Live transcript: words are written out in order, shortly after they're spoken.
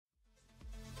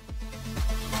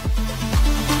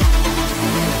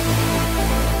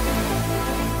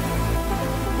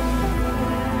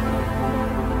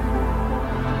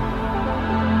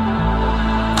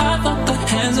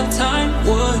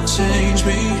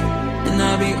and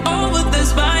I'll be over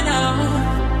this by now.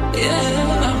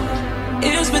 Yeah,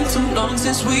 it's been too long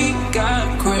since we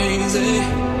got crazy.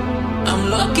 I'm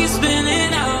lucky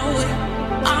spinning out.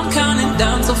 I'm counting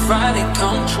down till Friday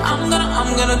come. I'm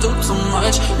gonna do too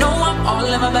much. No, I'm all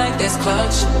in my bag, that's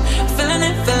clutch. Feeling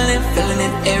it, feeling it, feeling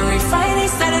it. Every Friday,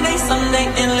 Saturday, Sunday,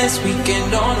 endless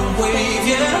weekend on a wave,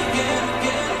 yeah.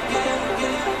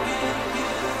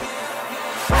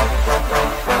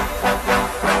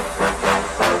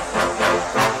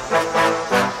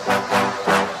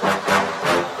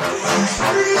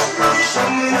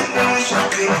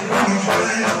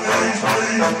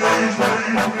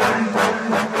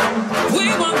 We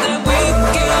want that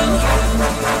weekend.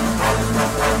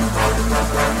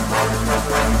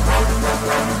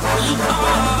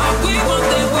 We want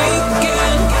that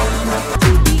weekend.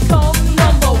 To become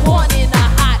number one in a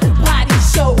hot party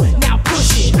show. Now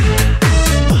push it.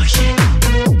 Push it.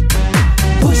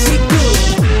 Push it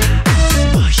good.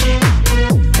 Push it.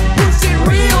 Push it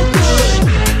real good.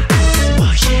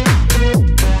 Push it.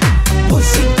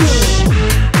 Push it good.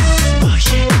 Push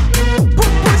it.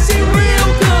 Push it real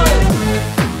good.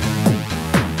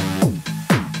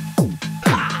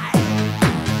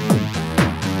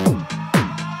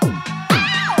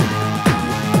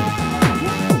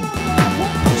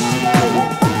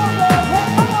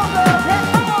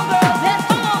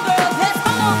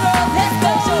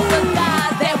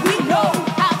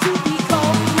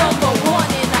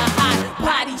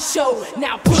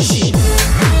 Now push it.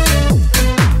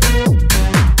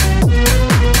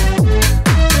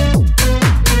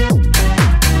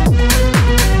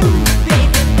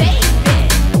 Baby, baby,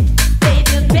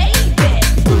 baby, baby,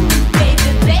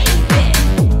 baby, baby, baby,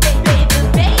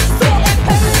 baby. Salt and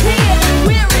pepper's here, and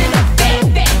we're in effect.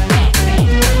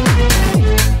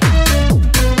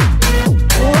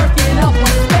 Working up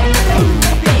on space.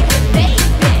 Baby, baby,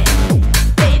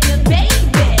 baby, baby,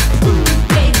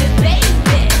 baby, baby.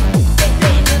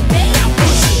 Now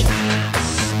push it.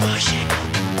 Push it.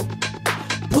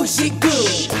 Push it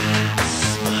good.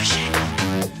 Push it.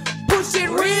 Push it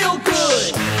real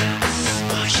good.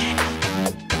 Push it.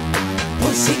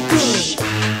 Push it good.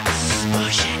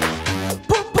 Push it.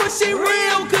 Push it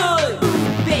real good.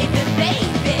 Baby,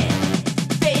 baby.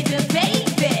 Baby,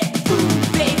 baby.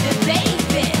 Baby,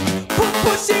 baby.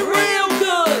 Push it real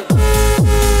good.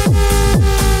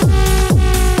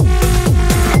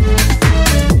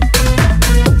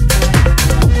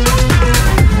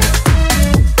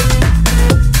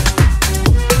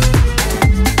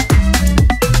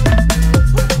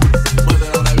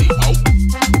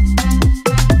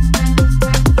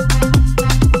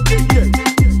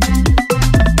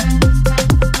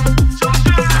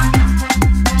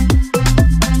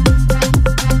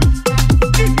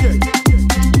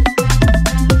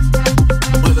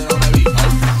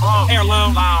 Hair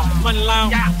long, money long.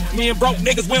 Me and broke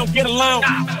niggas, we don't get along.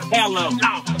 Hair long,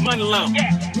 money long.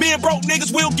 Me and broke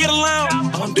niggas, we don't get along.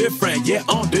 I'm different, yeah,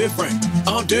 I'm different.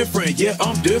 I'm different, yeah,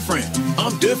 I'm different.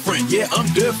 I'm different, yeah, I'm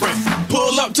different.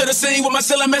 Pull up to the scene with my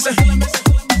cellar messing.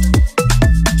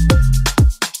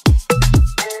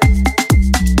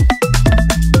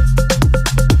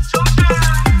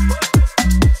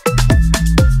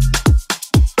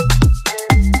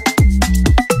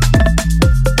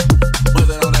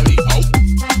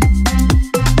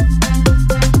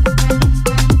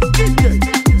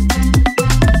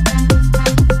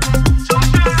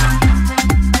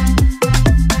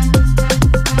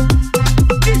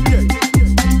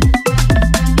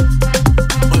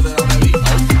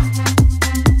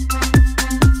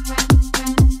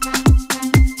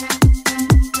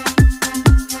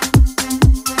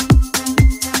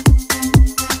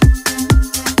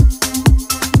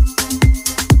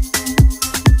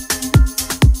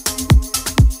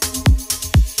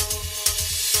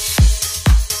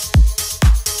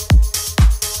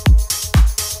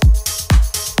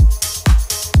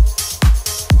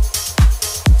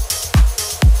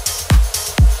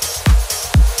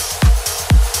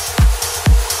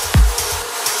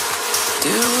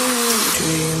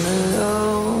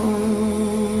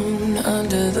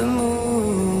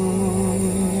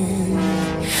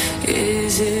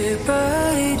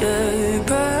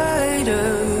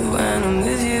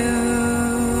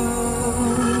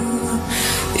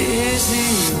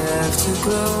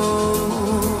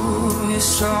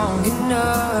 Strong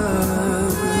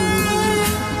enough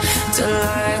to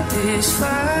light this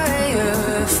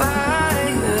fire,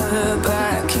 fire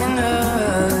back in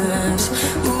us.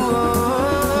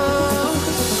 Whoa.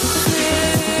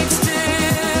 Mixed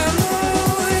emotions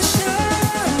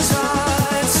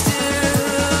are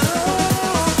still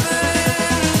open,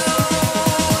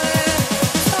 though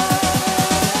it's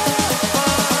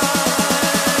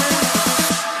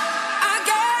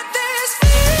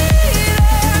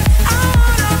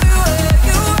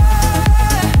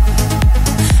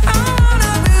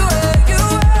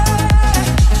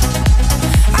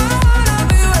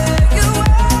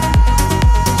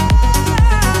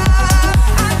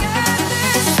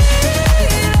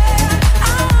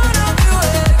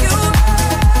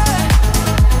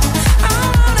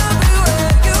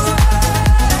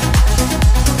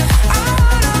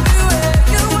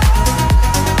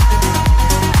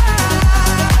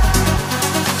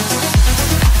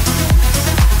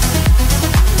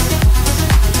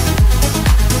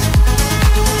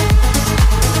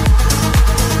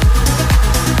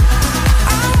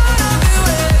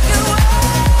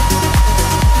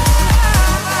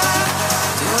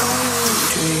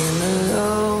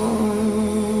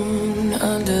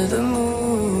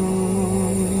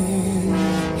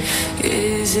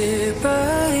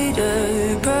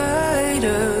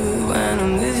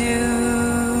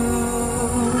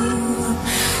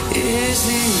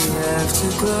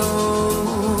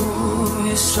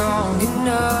strong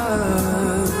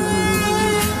enough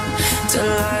to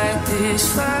light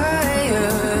this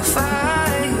fire,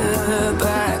 fire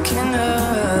back in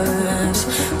us.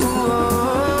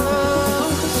 Whoa.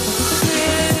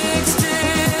 Mixed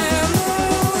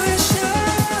emotions,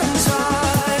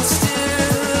 heart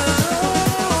still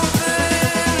open,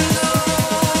 though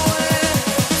we're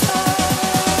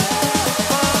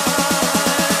apart.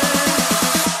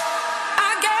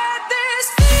 I get this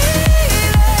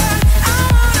feeling, I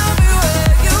wanna be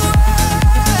where you are.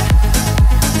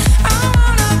 I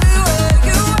wanna be where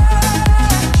you are.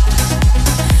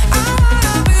 I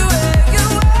wanna be where you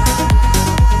are.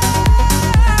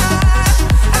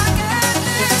 I get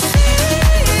this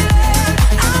feeling,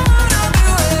 I wanna be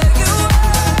where you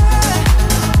are.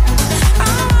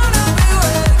 I wanna be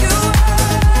where you are.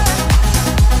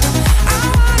 I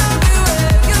wanna be where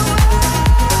you are.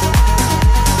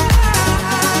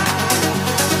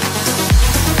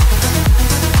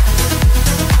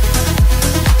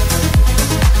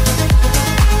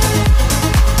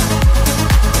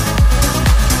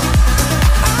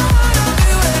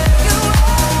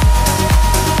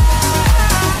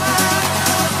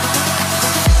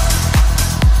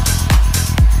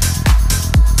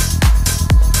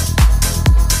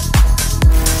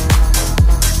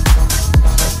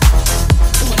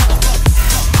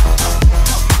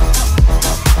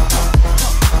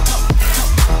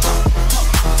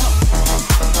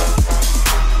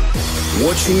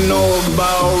 What you know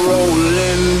about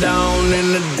rolling down in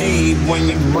the deep? When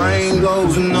your brain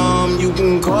goes numb, you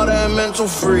can call that mental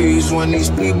freeze. When these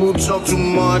people talk too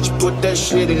much, put that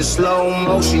shit in slow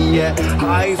motion. Yeah,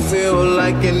 I feel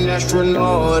like an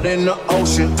astronaut in the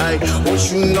ocean. Ay, what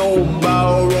you know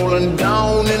about rolling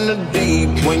down in the deep?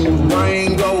 When your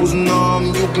brain goes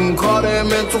numb, you can call that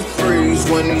mental freeze.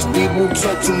 When these people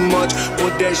talk too much,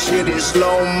 put that shit in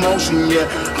slow motion. Yeah,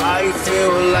 I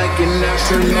feel like an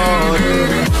astronaut.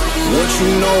 What you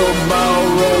know about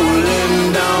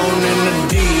rolling down in the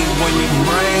deep? When your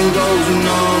brain goes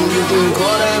numb, you can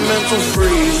call that mental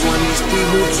freeze. When these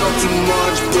people talk too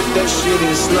much, put that shit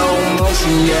in slow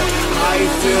motion. Yeah, I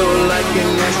feel like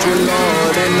an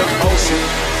astronaut in the ocean.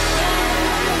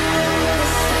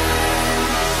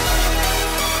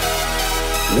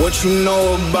 What you know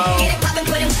about?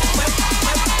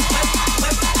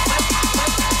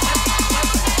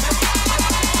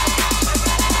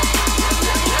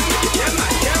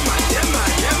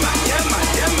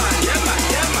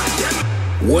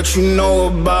 What you know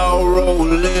about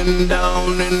rolling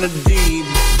down in the deep?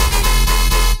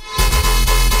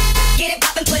 Get it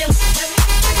poppin', put it.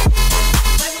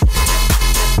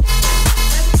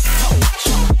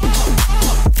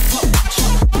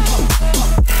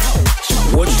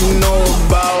 What you know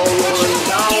about rolling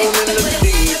down in the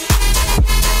deep?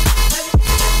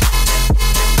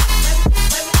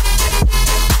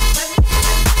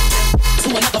 To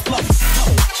another flow.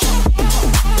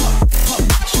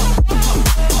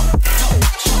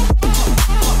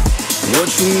 What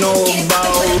you know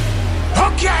about?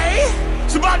 Okay,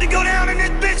 it's about to go down in this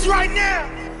bitch right now.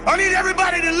 I need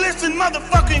everybody to listen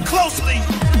motherfucking closely.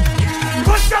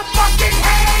 Put your fucking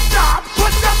hands up!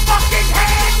 Put your fucking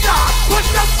hands up! Put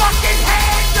your fucking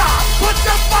hands up! Put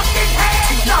your fucking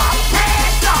hands up!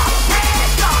 Hands up!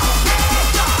 Hands up!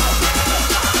 Hands up!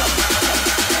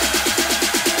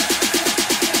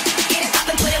 Get it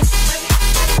poppin', put it.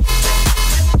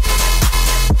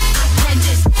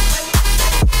 Apprentice.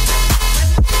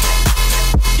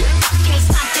 Can't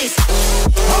stop this.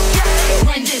 Okay!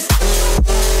 Apprentice.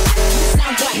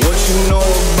 Sound right. What you know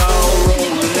about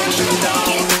rolling down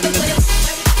in the deep?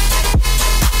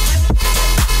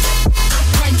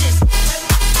 Apprentice.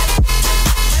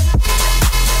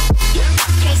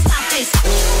 Can't stop this.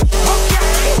 Okay!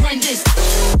 Apprentice.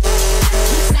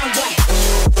 Sound right.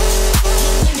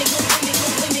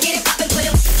 Get it poppin', put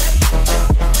it.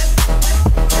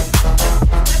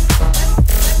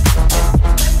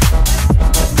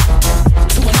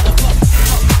 To another flow.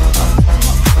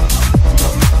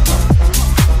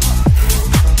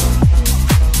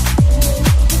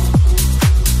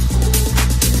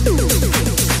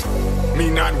 Me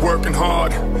not working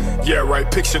hard. Yeah, right,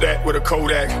 picture that with a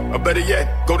Kodak. Or better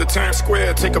yet, go to Times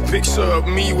Square, take a picture of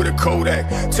me with a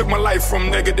Kodak. Took my life from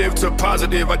negative to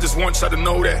positive, I just want y'all to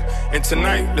know that. And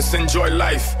tonight, let's enjoy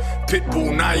life.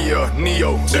 Pitbull, Naya,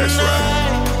 Neo, that's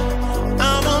right.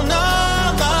 I will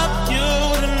not love you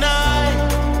tonight.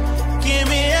 Give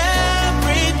me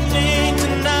everything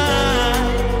tonight.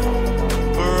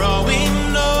 For all we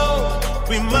know,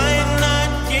 we might not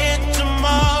get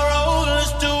tomorrow.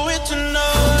 Let's do it tonight.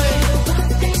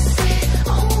 They say,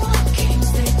 oh, what games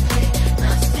they play,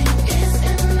 nothing is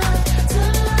enough to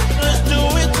life. Let's do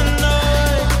it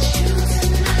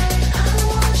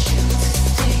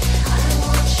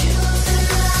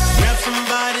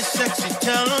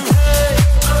tell them, hey,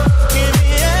 give me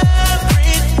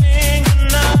everything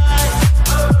tonight.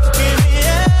 Give me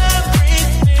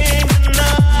everything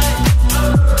tonight.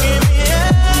 Give me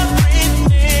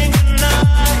everything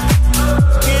tonight.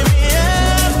 Give me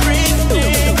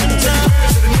everything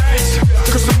tonight.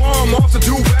 Cause tomorrow I'm off to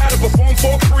do battle, perform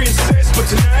for a princess. But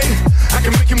tonight, I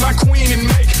can make you my queen and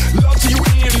make love to you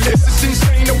endless. It's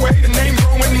insane the way the name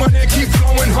growing, money keep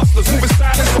flowing. Hustlers moving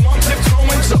silent, so I'm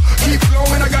tiptoeing. So keep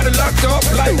flowing, I got it locked up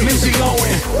like Lindsay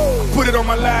Lohan. Put it on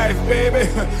my life, baby.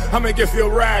 I make it feel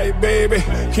right, baby.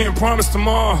 Can't promise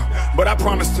tomorrow, but I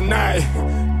promise tonight.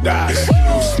 Die.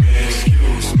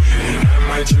 Excuse me, I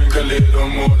might drink a little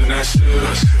more than I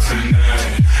should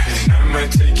tonight. And I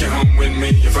might take you home with me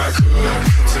if I could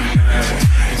tonight.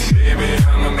 And baby,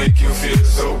 I'ma make you feel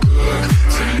so good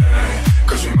tonight.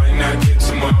 Cause we might not get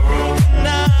tomorrow.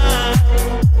 Nah,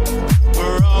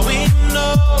 for all we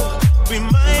know, we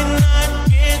might not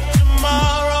get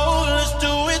tomorrow. Let's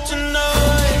do it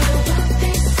tonight.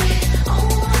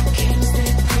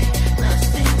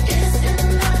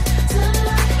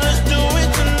 Let's do it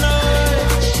tonight.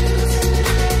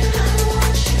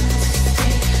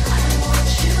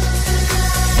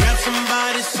 Grab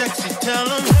somebody sexy, tell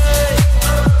them, hey,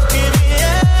 give me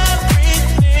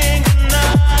everything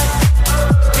tonight.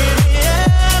 Give me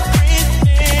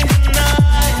everything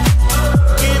tonight.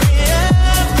 Give me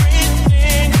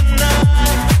everything tonight.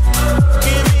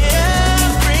 Give me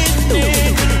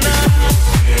everything tonight.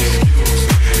 Excuse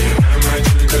me, I might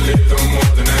drink a little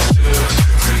more than I should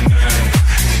tonight.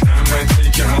 And I might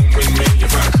take you home with me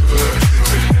if I could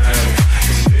tonight.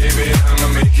 And baby, I'ma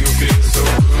make you feel so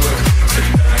good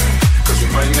tonight. Cause we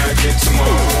might not get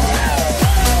tomorrow.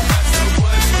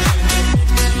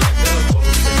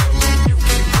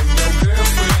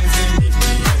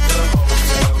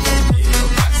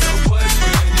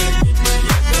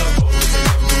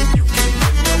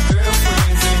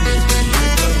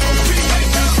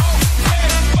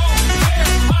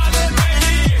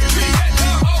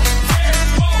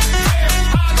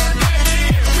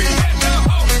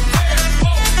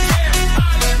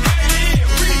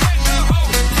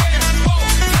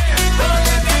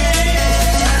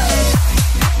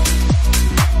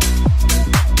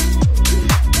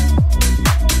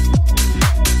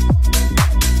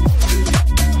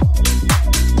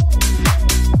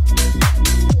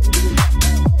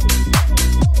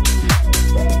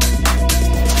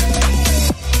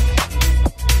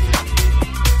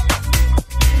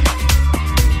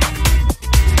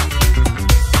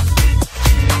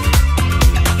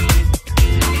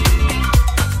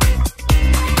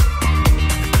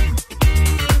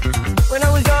 When I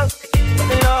was young,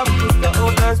 fell in love with the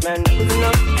old guns, man, that was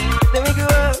enough. Then we grew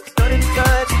up, started to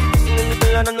touch, listening to the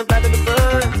blood on the back of the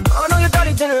bus. Oh no, your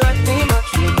daddy didn't like me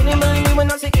much. You didn't believe me when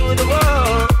I said you were the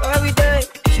one. Every day,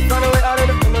 she found a way out of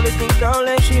the front of this thing, girl,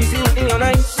 and she used to be on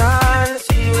the side.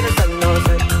 See you with the sun, no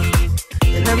set.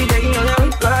 And every day, you know that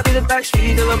we fly through the back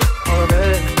streets of a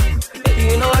corner.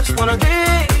 Baby, you know I just wanna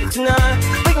live tonight.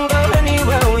 We can go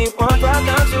anywhere we want, drive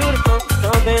down to the coast,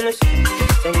 jump in the sea.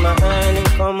 Take my hand and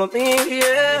come with me,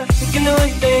 yeah. You can do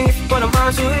anything if you put a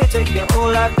mind to it. Take your whole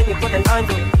life and you put a line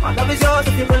to it. My love is yours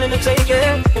if you're willing to take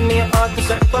it. Give me a heart to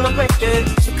set on a break it.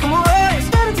 So come away,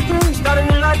 starting to groove, starting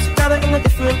a new life together in a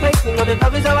different place. We know that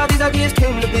love is how all these ideas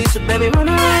came to be. So baby, run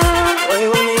away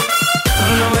with me.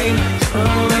 Run away, run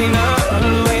away now, run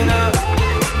away now.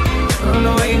 Run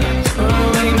away, run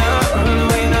away now, run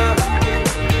away now.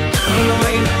 Run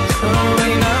away, run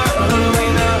away now, run away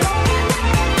now.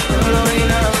 Run away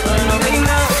now, run away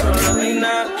now, run away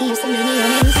now. He used to meet me on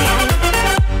the inside.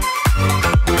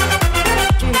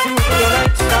 Give me some of your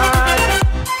right side.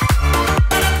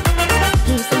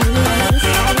 He used to meet me on the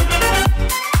inside.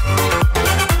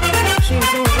 Give me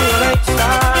some of your right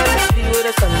side. See with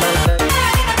the sunlight.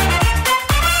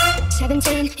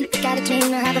 17, and we got a dream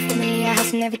to have a family, a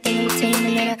house and everything in between.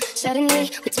 And then suddenly,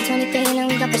 we took 23 and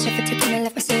we got pressure for taking our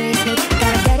life more seriously.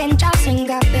 Got a dead-end jobs and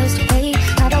got bills to pay.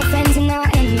 Had old friends and now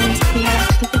our enemies. Now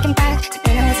I'm thinking back to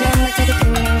when I was young, like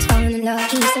 33 when I was falling in love.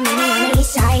 He used to meet me on the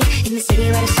east side, in the city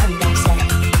where the sun don't set.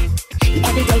 And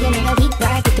every day you know we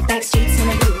ride through the back streets in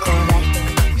a blue Corvette.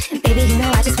 And baby, you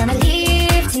know I just wanna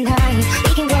live tonight.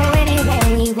 We can go anywhere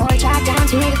we want, drive down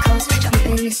to the coast, jump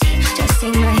in the sea. Just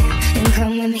take my hand and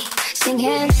come with me.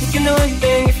 Singing. You can do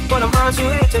anything if you put a mind to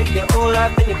it. Take your whole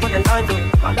life and you put a line to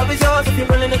it. My love is yours if you're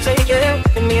willing to take it.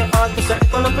 Give me a heart to set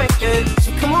on a break it.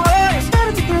 So come away,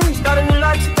 starting to groove, start a new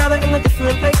life together in a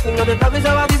different place. We know that love is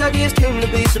how all these ideas came to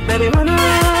be. So baby, run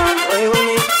away with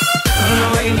me. Run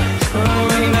away, run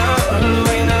away now, run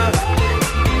away now.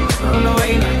 Run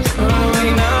away, run away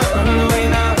now, run away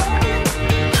now.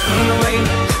 Run away,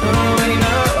 run away now.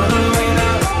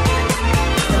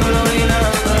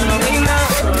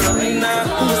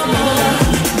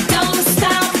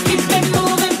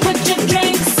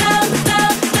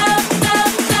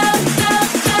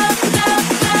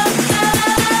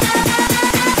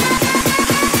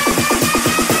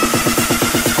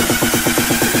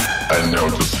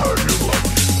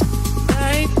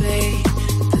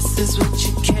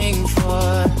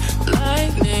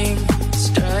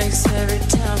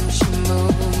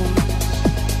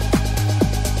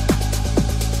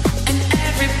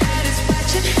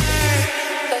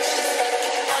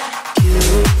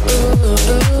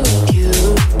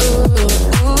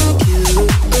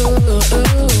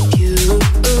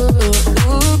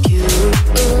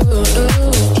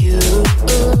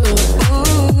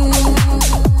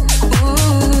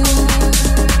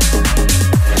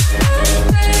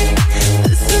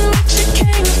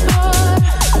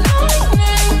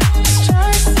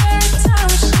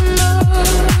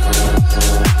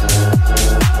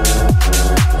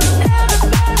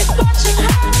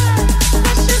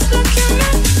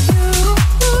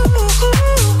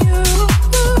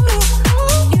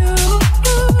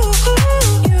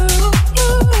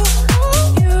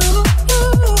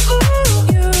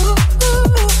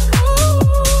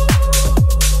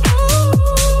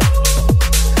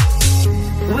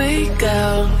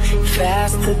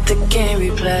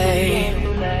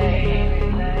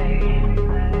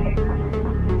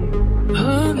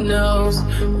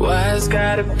 knows why it's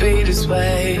gotta be this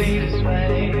way.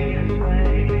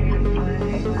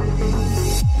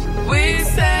 We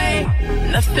say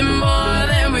nothing more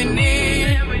than we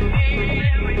need.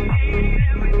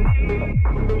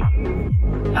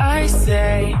 I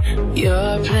say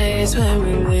your place when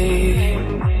we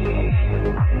leave.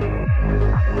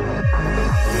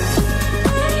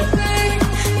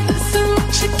 This is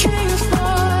what you came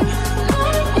for.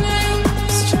 Lightning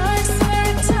strikes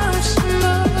every time she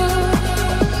moves.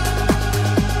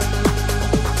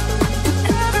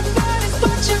 Everybody's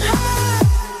watching her,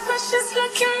 but she's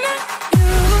looking at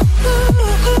you.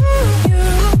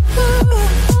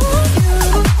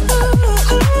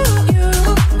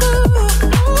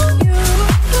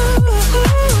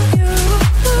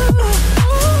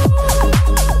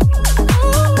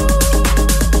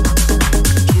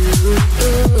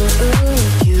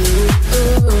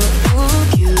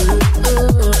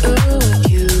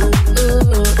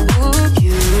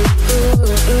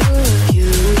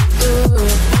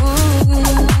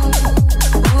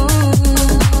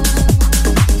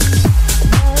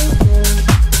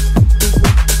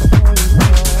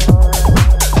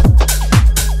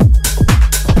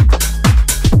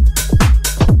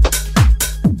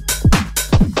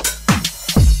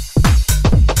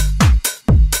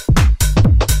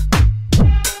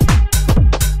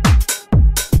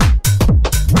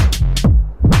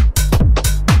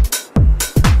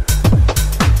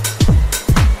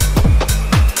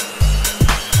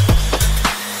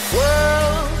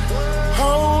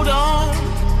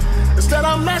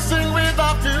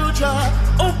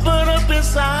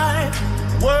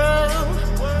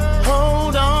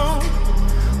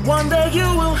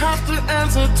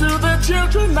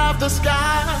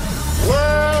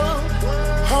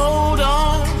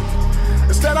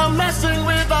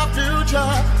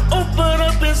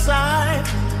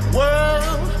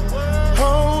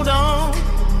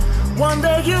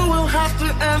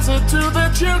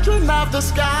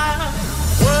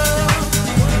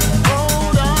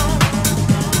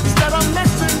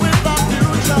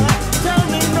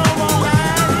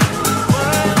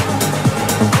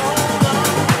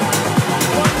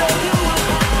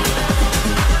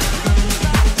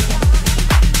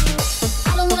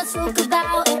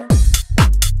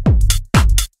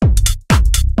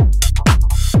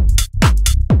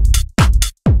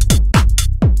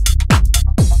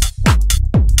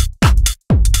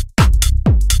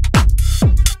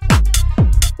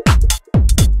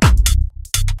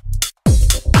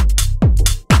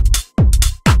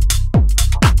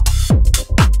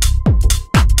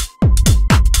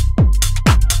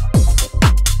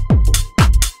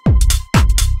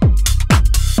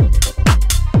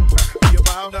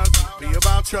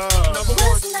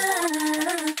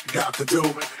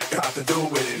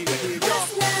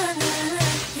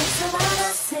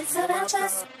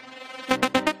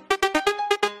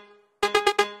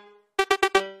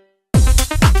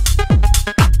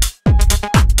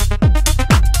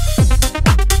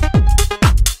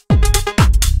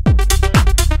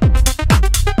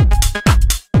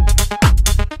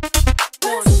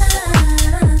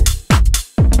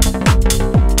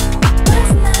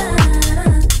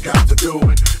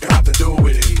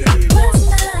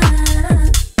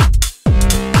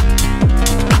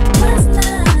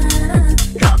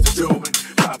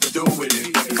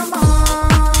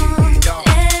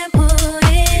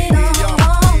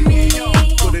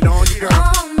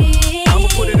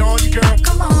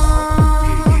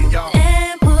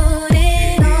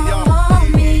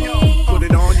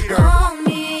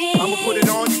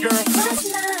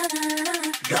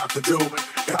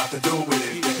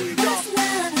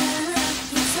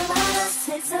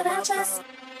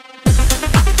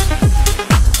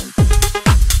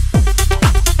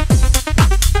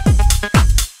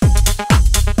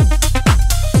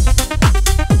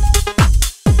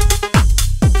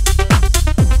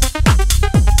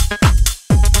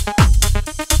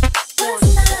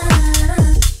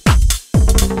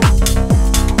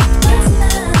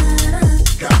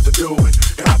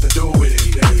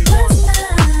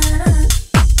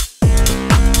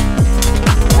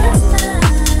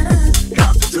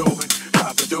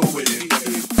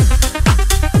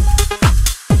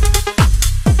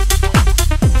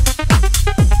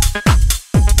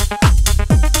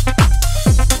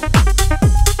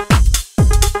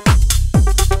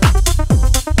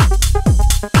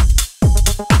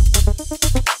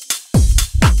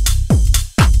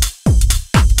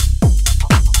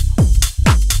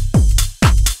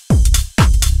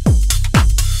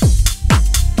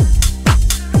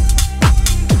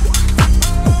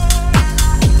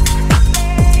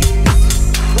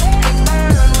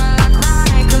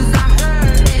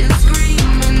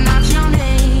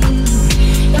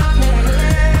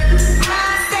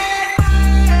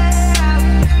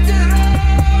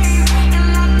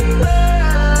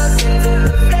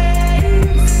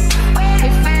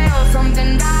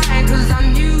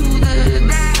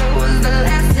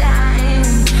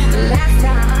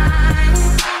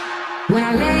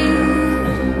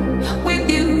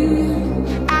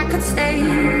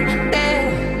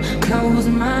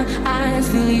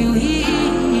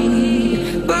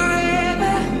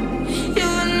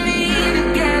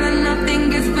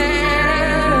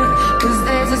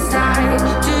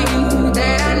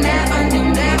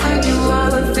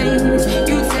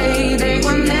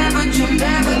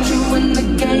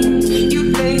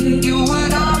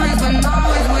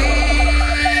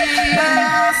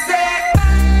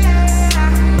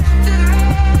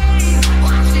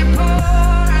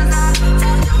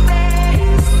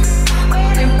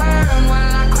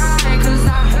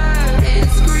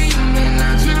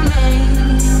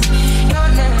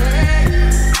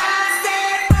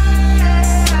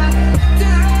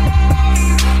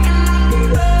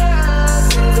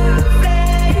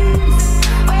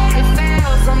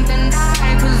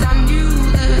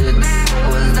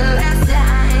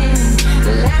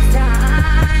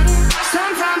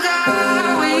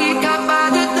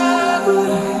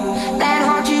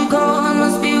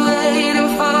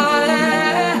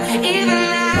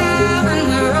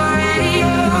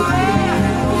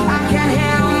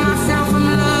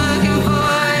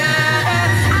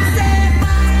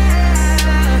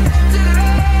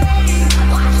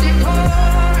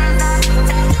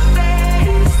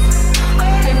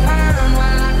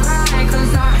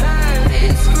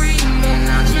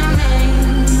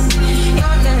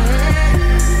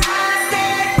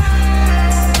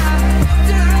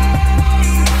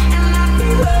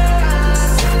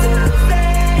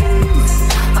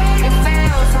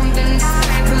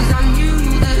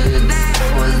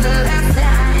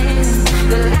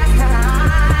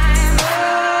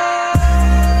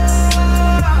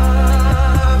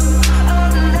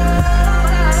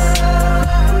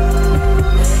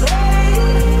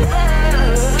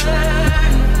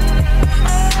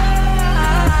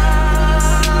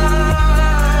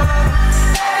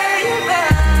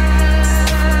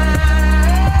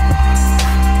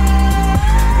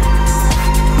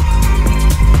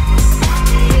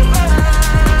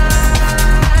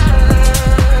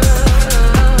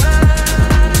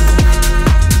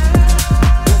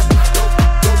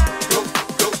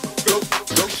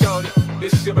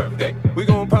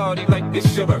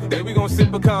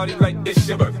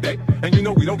 birthday. And you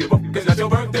know we don't give up, cause that's your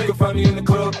birthday. You can find me in the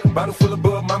club, bottle full of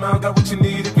bub. Mama, I got what you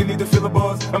need if you need to feel a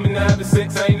buzz. I'm in the having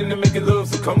sex, I ain't in the making love.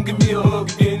 So come give me a hug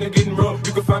if you're in there getting rough.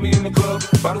 You can find me in the club,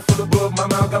 bottle full of bub.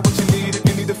 Mama, I got what you need if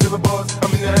you need to feel a buzz.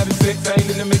 I'm in the having sex, I ain't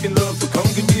in the making love. So come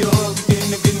give me a hug if you're in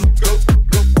there getting go.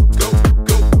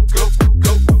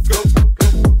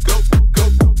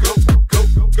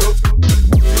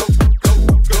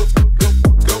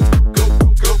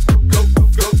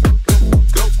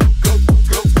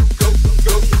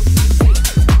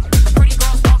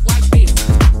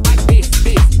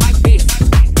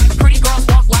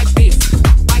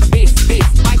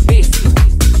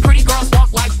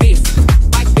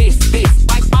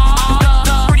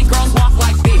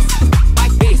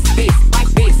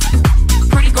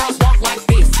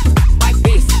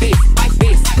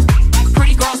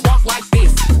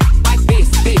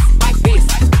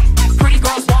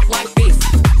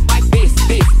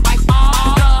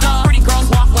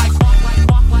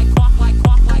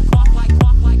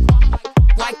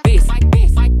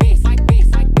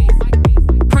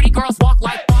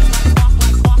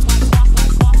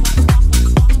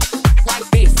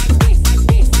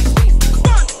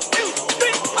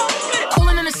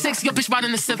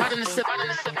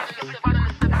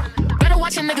 Better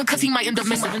watch a nigga cause he might end up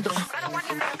missing.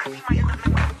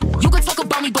 You could talk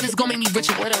about me, but it's gonna make me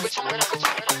richer.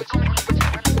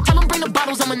 Tell him bring the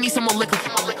bottles, I'ma need some more liquor.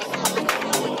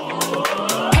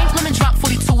 Pink lemon drop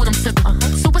 42 with him sipping.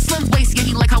 Super slim waist, yeah,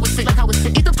 he like how it's sitting.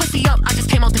 Eat the pussy up, I just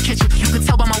came out the kitchen. You could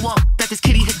tell by my walk that this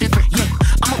kitty hit different. Yeah,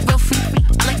 I'm a real freak,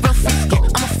 I like real freaks. Yeah,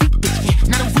 I'm a freak bitch, yeah,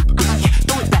 not a weak bitch. Yeah,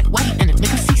 throw it back, why he in it,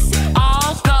 nigga, see.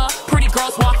 All the pretty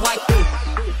girls walk like this.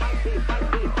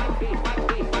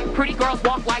 Pretty girls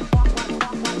walk like.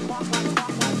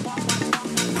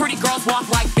 Pretty girls walk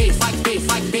like this, like this,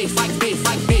 like this, like this,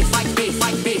 like this, like this,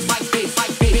 like this, like this,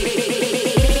 like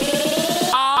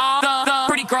this. All the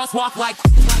pretty girls walk like.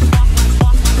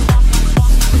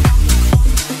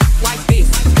 Like this,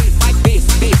 like this,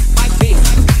 this, like this.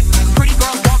 Pretty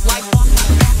girls walk like.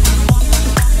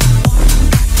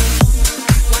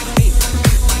 Like this,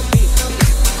 like this.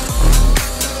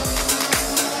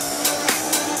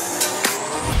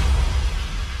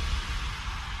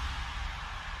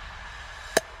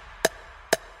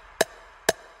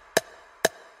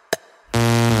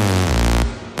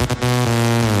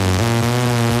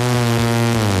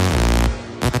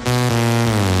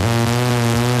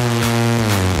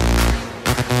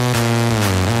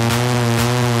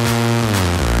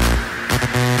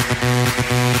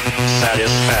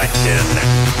 Satisfaction,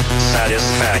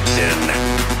 satisfaction,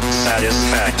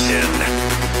 satisfaction,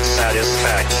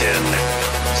 satisfaction,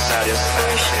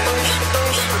 satisfaction,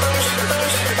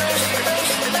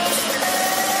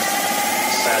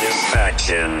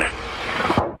 satisfaction.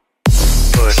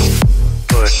 Push,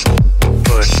 push,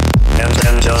 push, and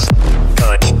then just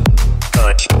touch,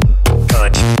 touch,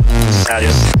 touch.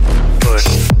 Push,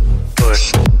 push,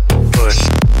 push,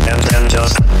 and then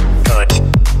just touch,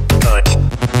 touch.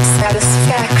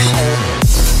 Satisfaction.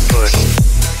 Push,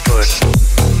 push,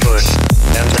 push,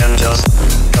 and then just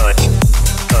touch,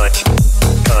 touch,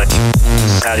 touch.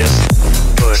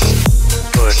 Push,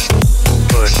 push,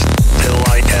 push, till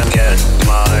I can get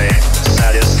my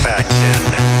satisfaction.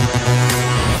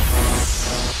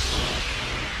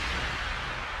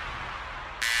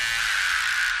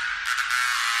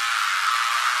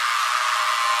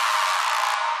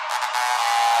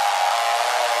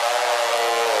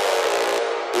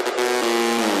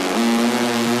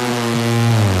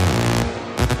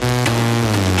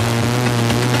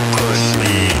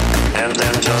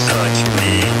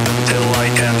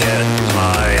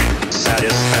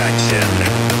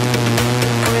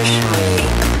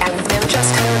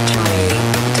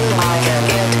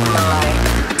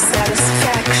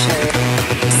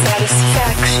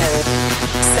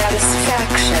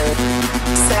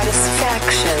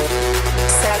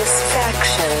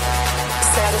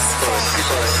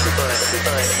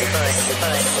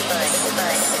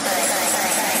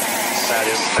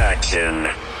 Satisfaction.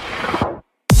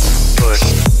 Push,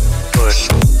 push,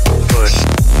 push,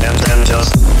 and then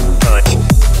just touch,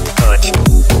 touch,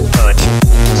 touch.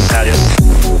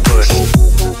 Push,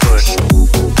 push,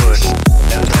 push,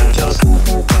 and then just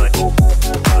touch,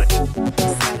 touch.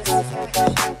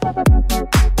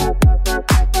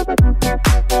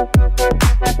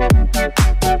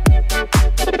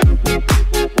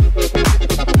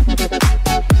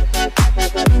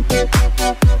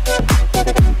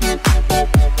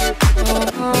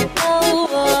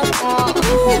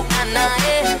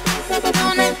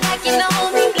 Don't act like you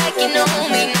know me, like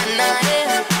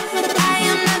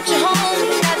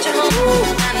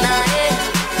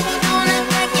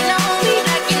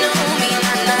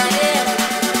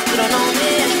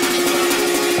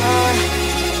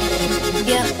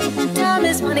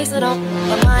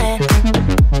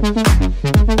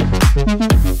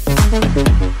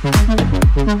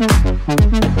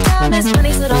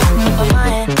over my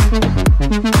head.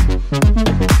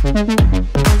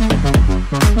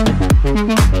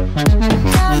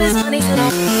 Now this money sit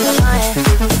over my head.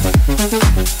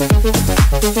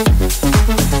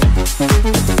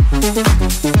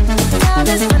 Now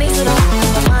this money sit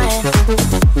over my head.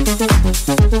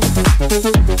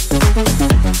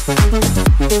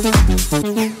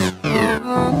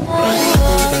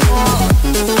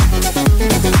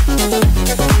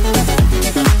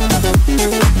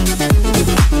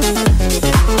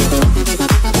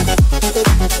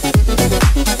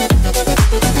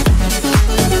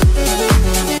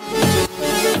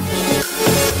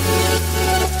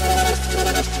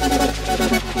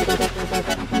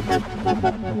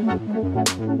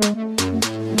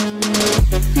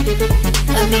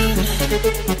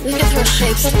 We can throw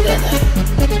shapes together,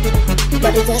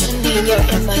 but it doesn't mean you're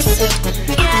in my circle.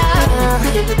 Yeah.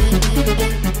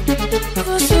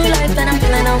 Cruise through life and I'm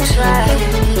feeling on track.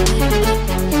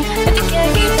 If you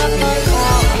can't keep up, don't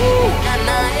call. Nah,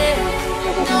 nah, yeah.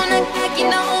 Don't act like you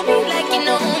know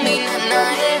me, nah,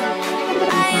 nah, yeah.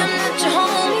 I am not your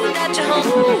homie, not your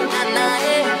homie, nah, nah,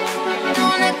 yeah.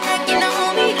 Don't act like you know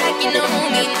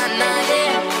me, nah, nah,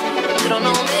 yeah. You don't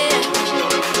know me.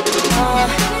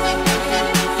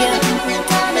 Yeah,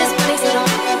 time is money, so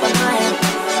don't over my head.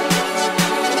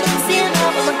 Seeing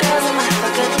all of my girls, I'ma have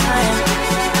a good time.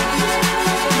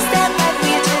 Stand back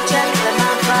with your chit-chat, let my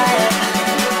fire.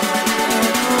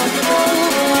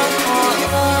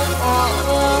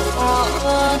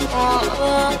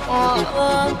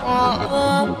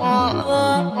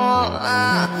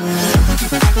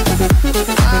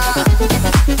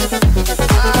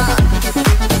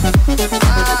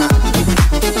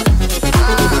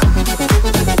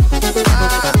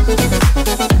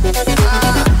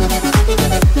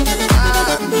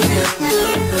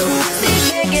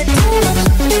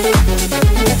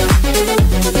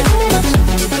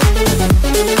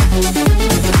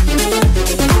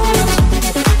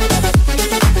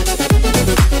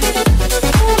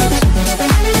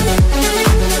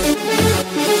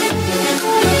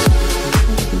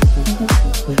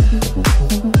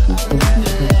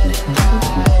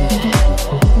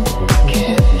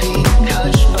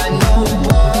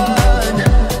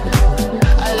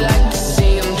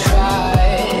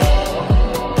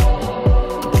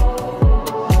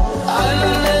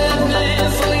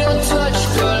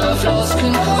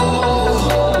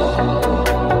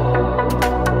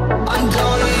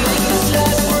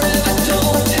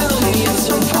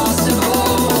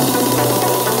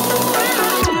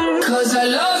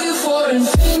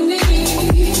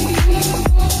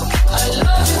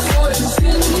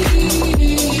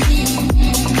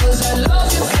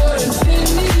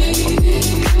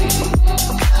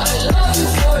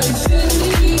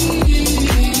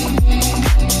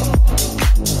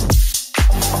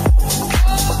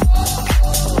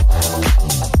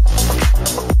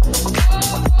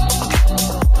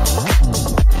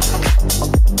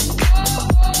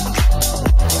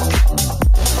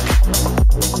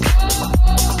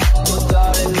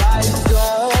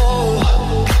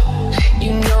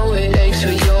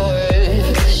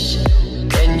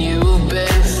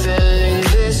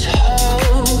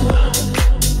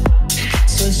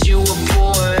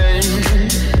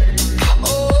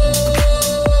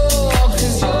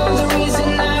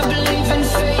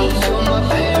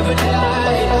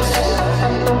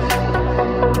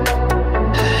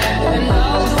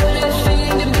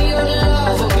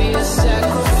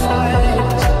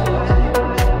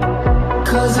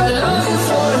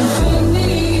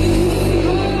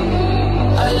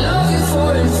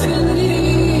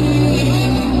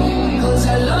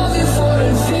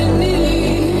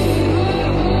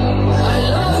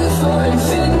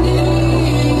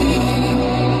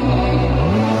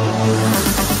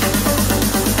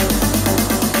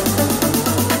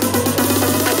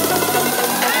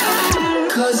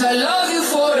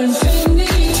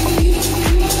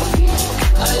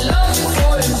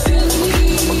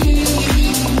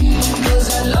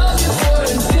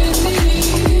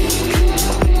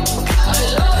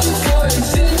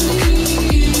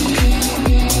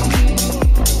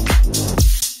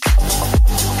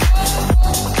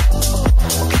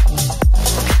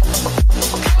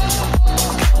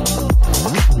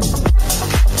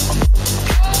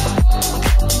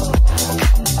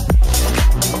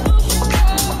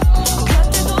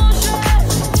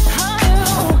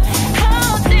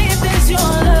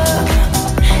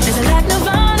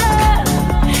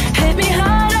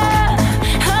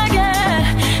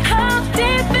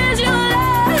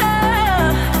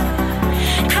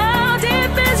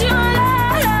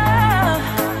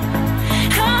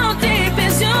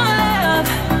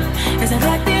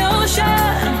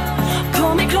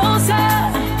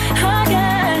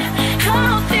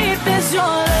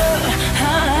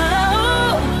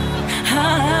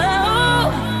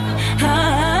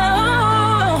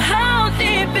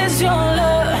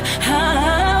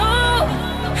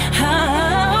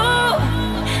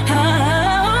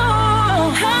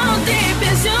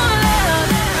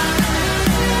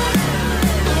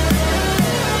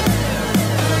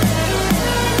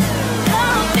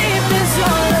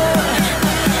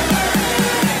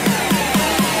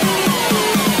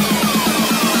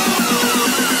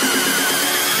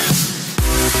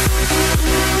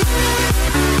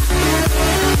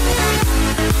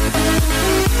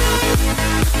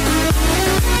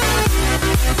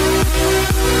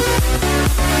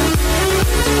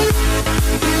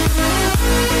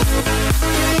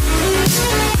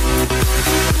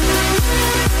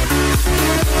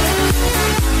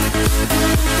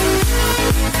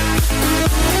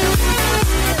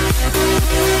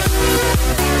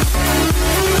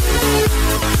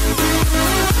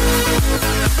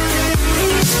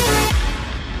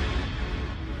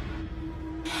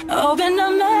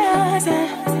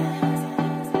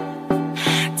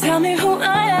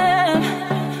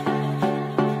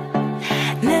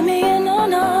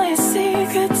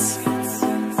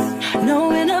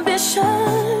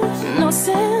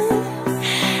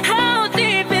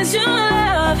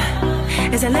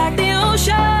 it like the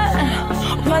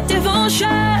ocean? What devotion?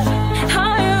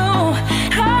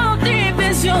 How deep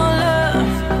is your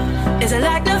love? Is it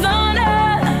like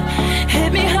Nirvana?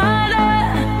 Hit me harder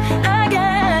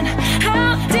again.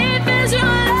 How deep is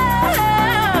your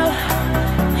love?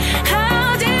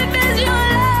 How deep is your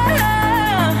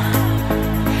love?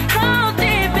 How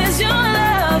deep is your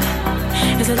love?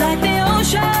 Is it like the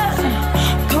ocean?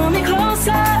 Pull me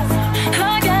closer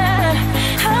again.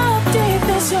 How deep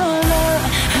is your love?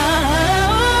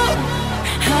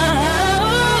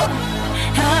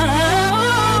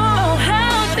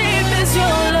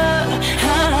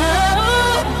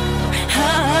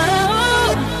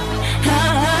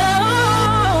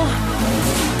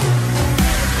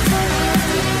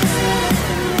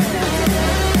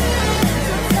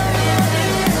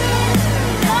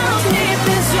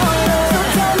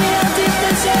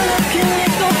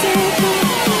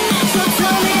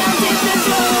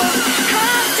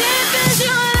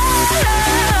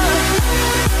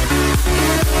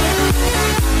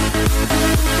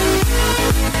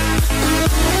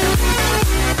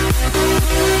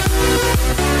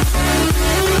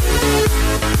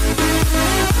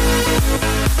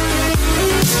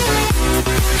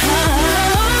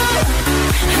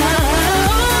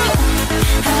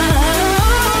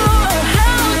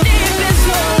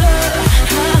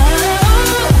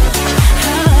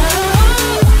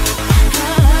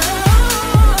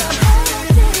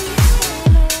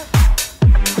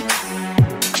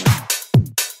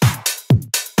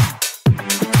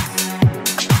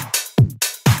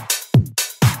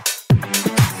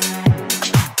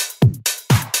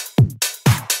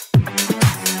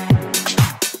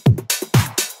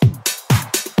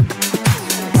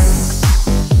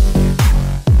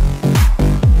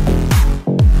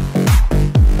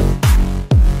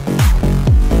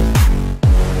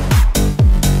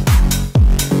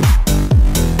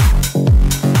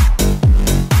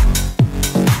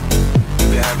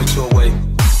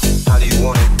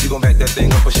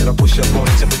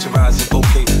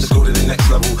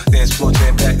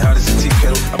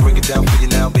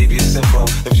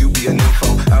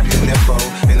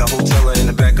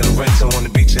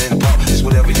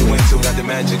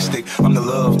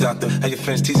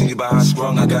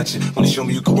 Wanna show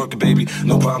me you can work it, baby?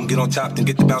 No problem, get on top, then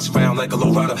get to bounce around like a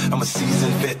low rider. I'm a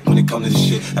seasoned vet when it comes to this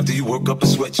shit. After you work up a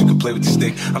sweat, you can play with the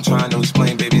stick. I'm trying to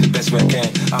explain, baby, the best way I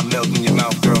can. I'm melting in your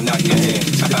mouth, girl, not in your hand.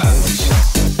 I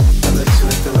let you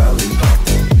lick the lollipop.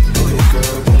 Go ahead,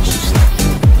 girl, won't you stop?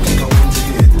 Keep going till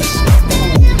you hit the spot.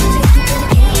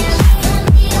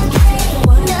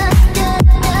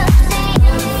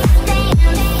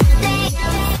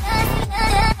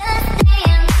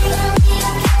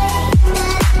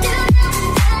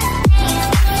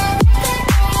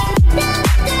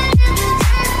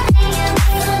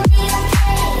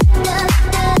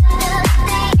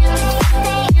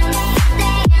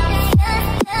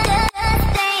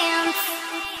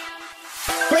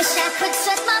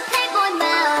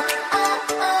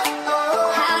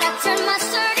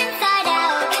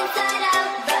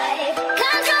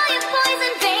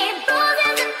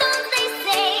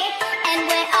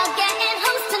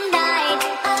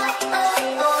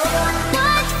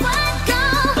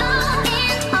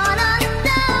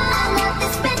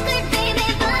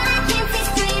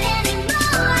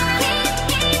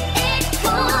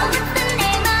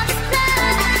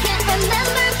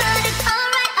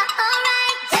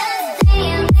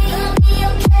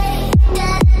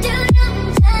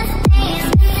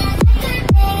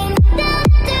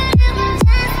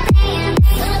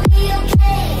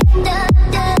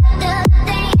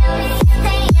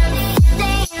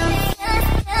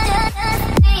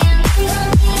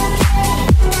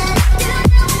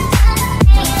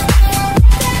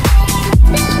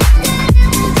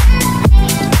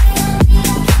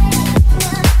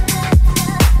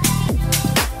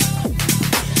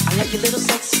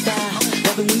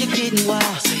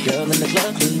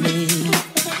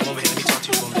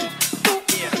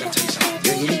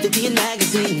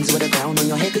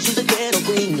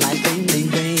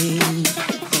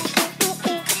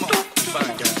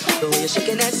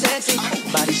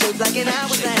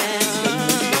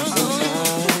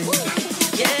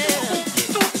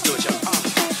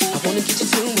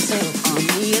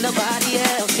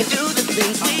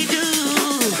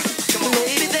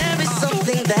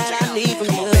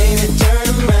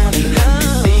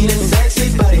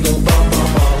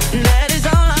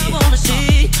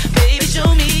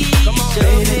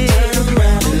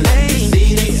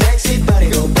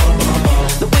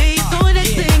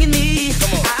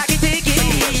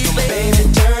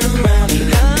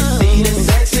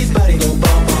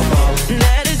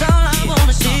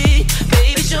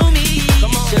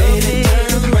 Come on.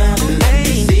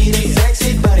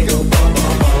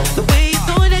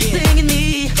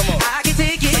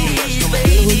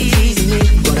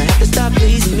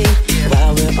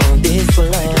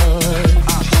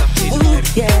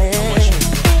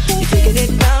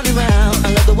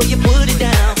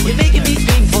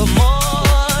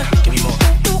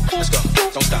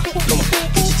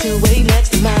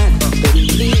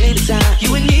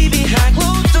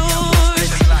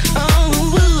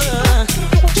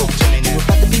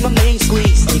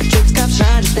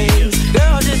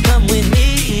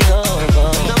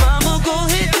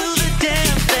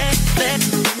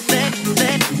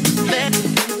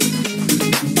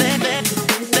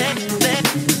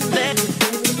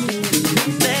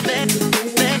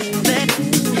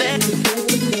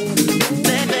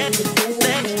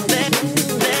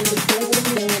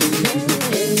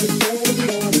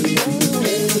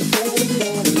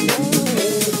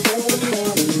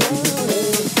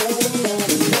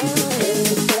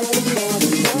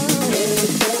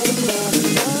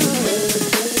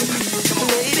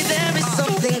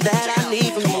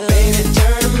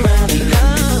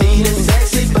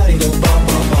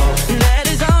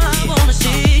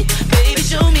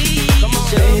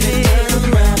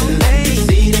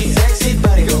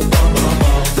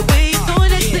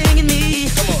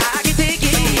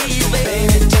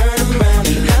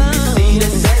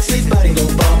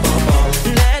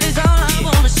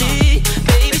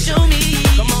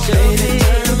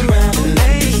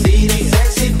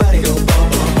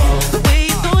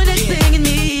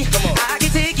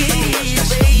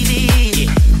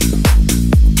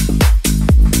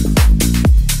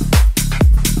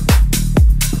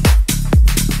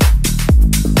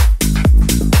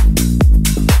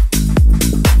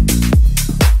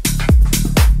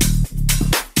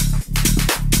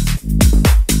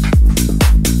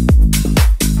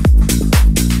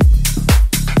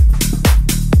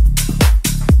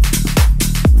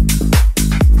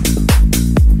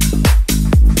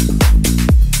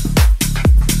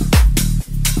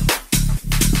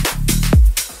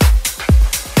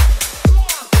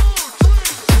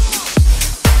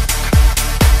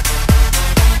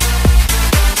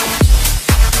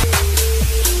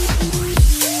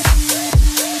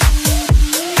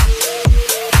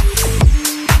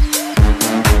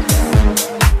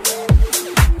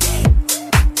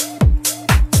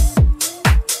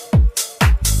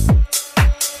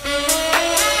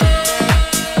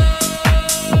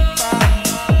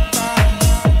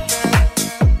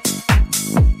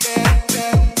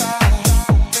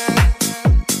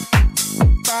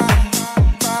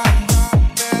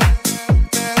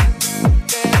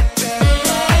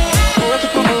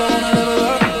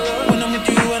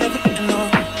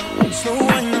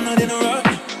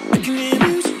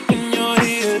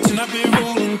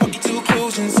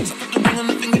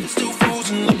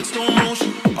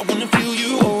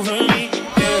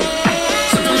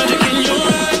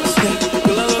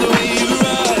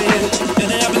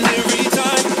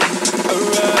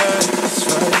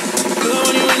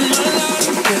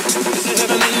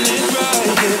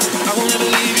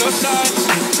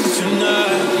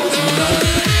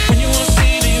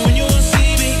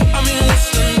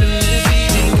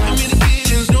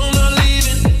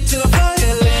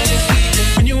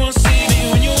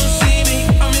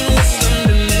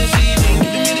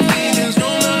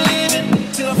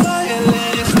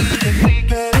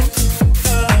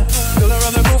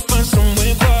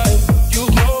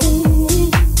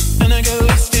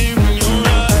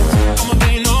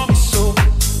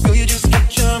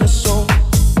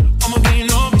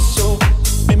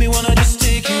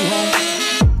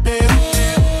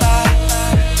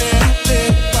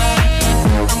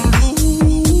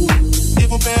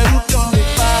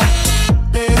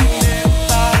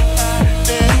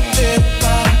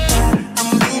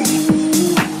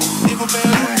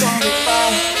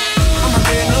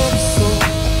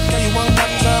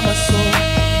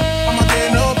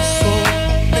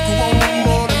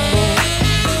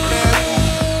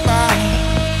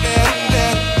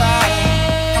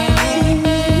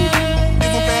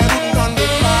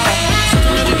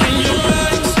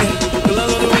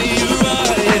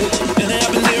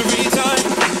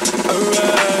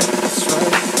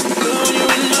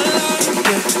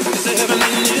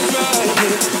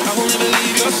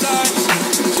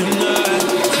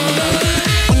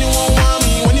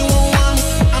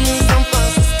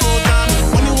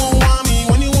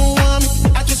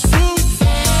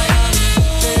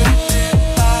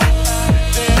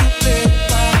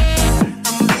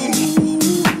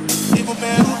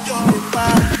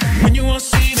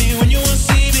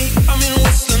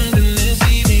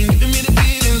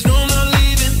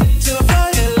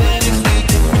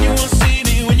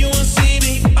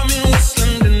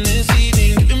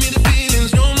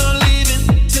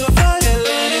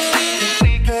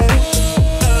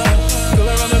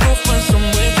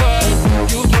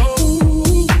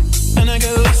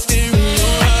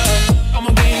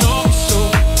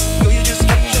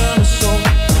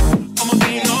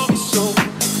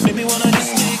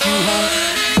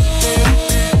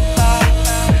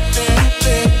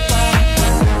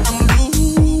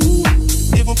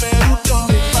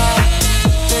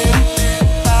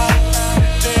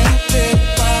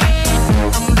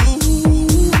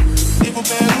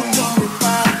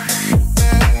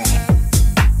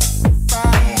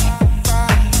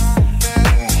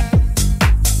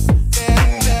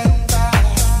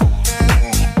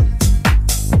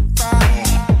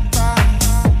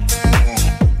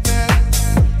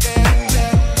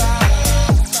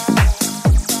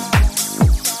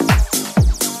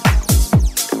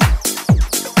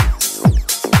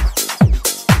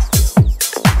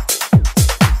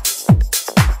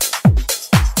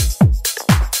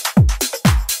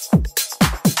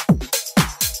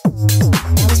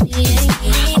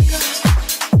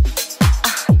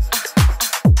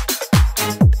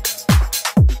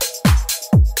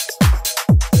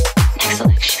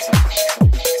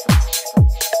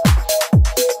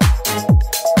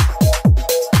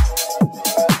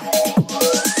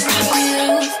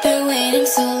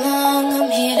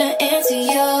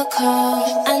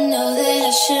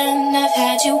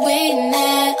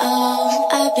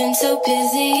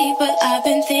 busy, but I've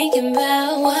been thinking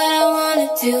about what I wanna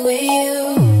do with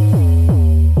you.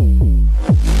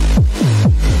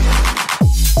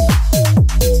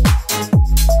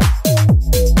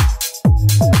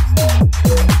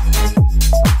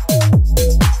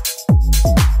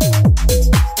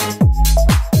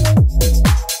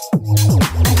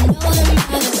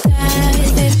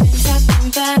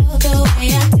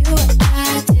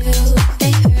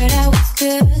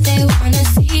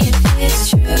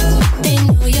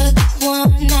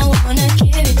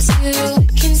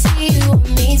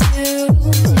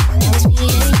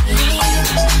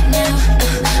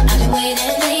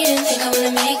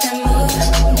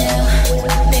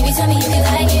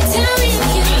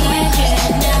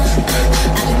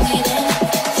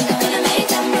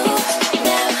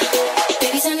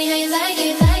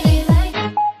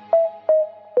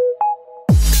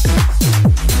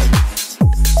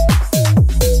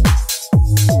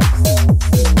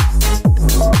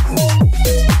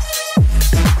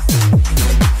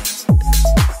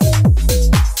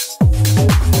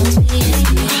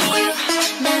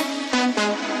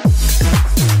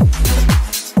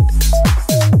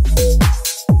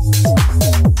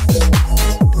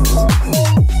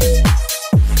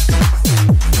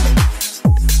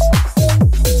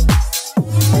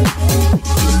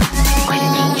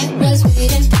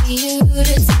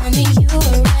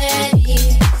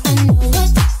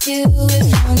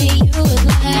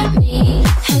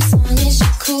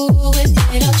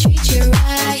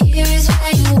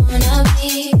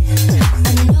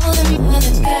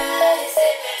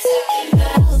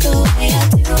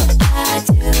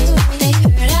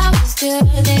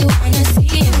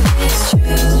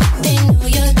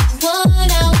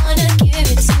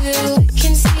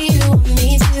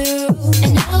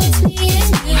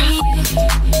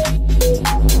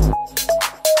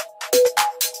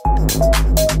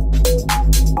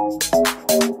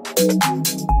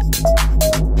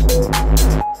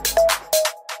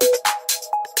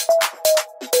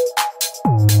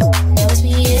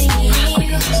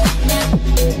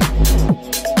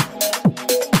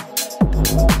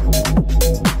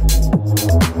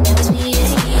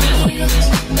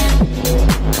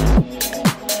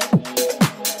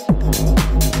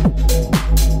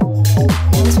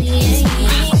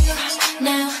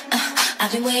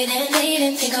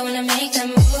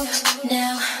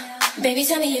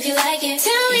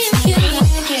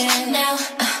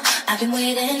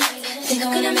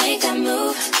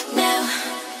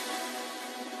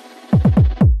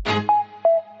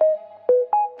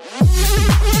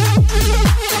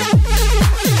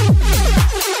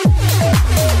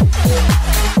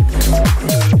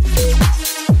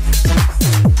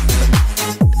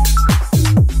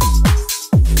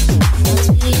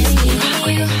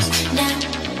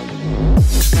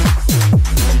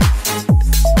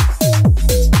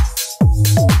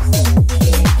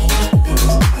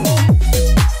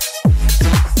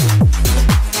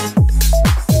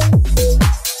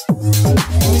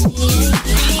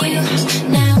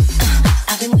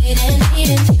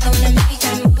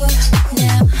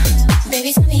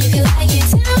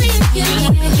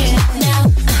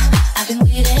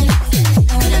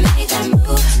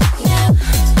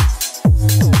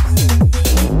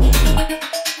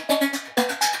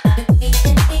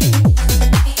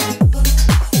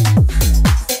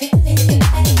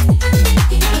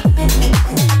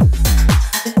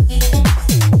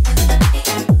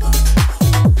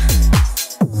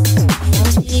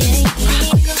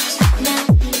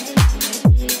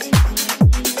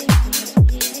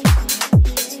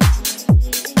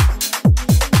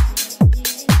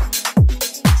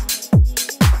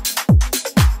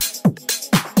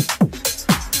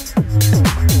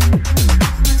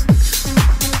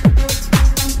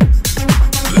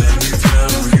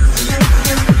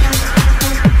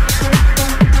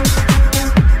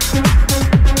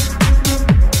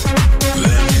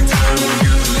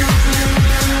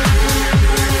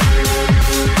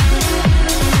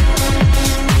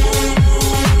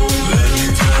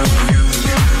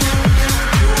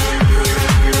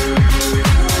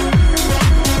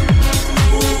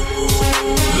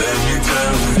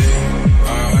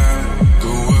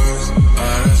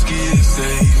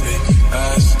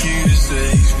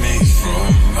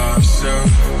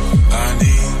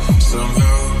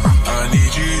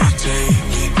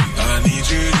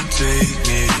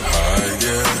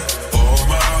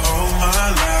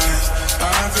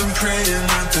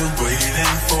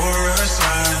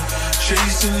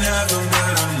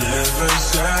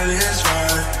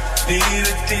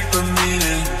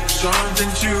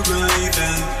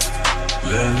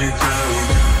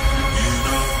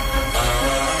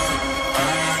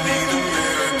 I need a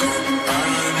miracle. I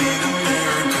need a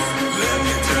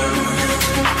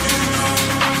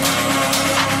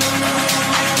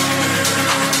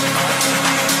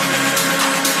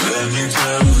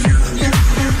family.